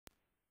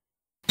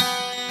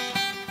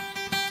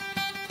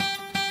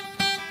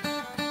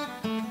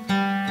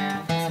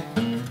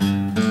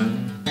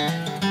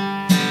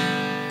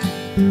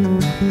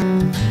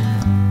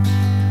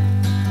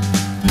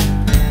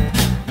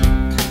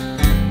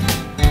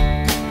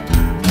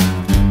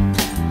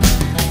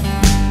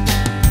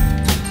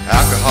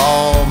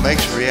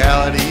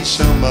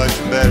much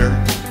better.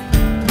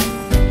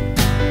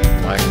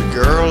 Like the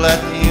girl at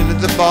the end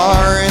of the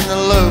bar in the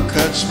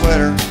low-cut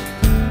sweater.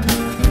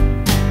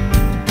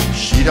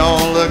 She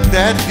don't look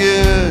that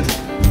good,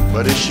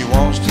 but if she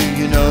wants to,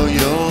 you know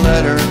you'll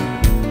let her.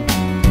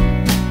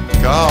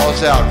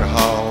 'Cause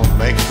alcohol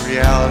makes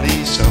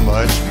reality so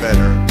much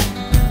better.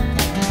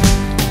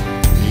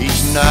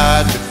 Each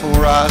night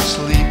before I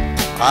sleep,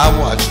 I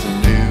watch the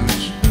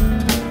news,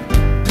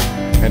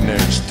 and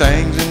there's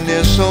things in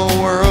this old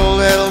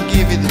world that'll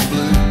give you the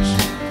blues.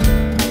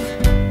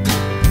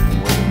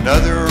 With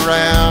another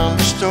round,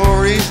 the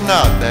story's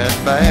not that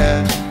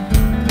bad,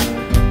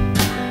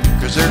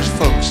 'cause there's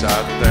folks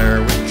out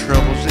there with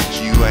troubles that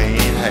you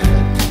ain't had.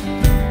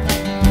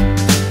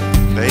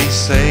 They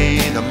say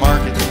the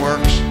market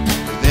works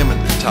for them at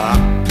the top.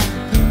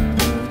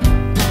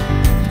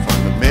 From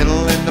the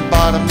middle and the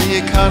bottom, the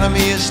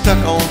economy is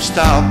stuck on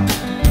stop.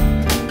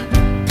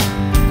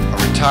 A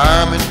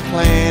retirement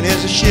plan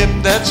is a ship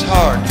that's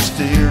hard to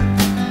steer.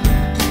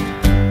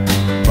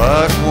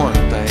 But one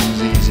thing's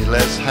easy,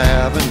 let's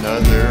have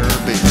another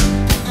beer.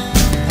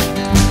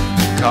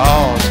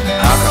 'Cause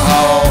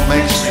alcohol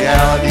makes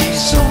reality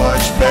so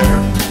much better.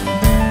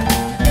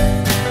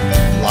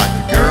 Like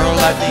the girl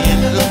at the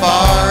end of the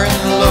bar in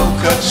the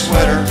low-cut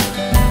sweater.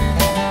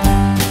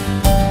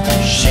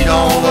 She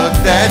don't look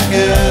that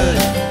good,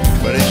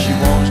 but if she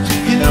wants to,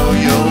 you know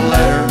you'll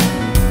let her.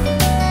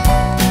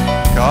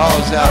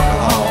 'Cause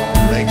alcohol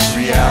makes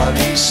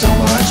reality so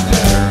much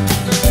better.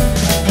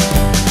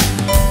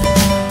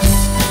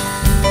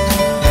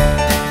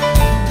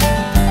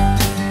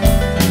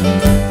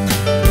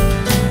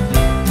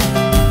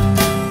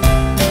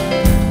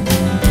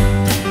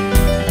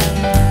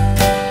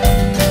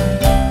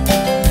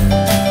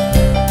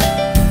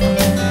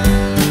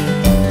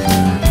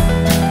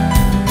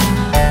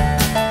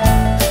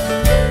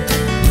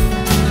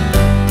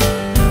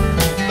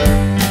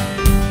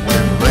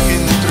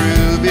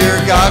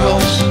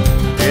 Goggles,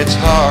 it's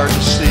hard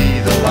to see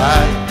the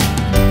light.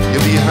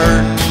 You'll be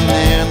hurting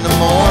in the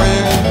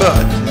morning,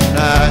 but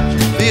tonight you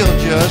feel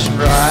just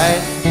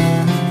right.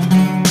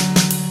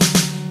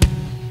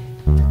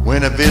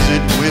 When I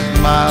visit with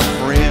my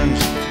friends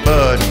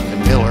Bud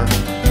and Miller,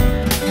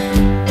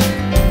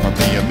 or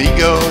the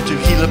Amigo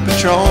Tequila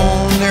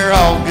Patron, they're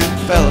all good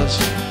fellas.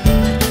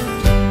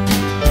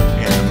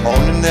 In the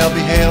morning they'll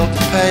be held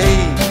to pay,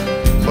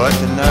 but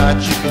tonight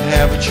you can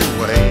have it your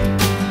way.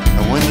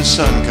 When the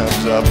sun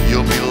comes up,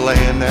 you'll be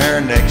laying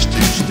there next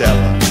to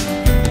Stella.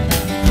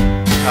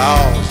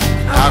 'Cause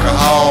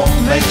alcohol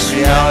makes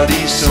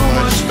reality so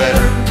much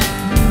better.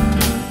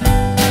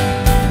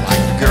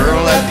 Like the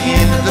girl at the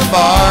end of the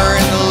bar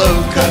in the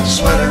low-cut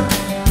sweater.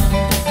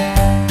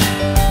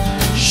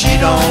 She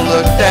don't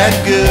look that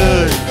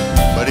good,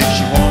 but if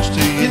she wants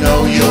to, you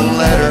know you'll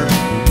let her.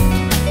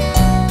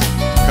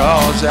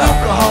 'Cause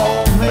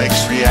alcohol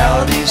makes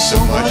reality so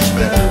much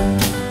better.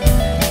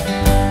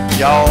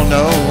 Y'all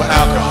know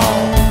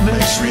alcohol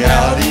makes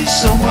reality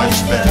so much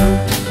better.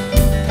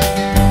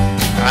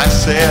 I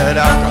said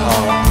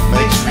alcohol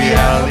makes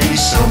reality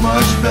so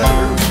much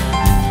better.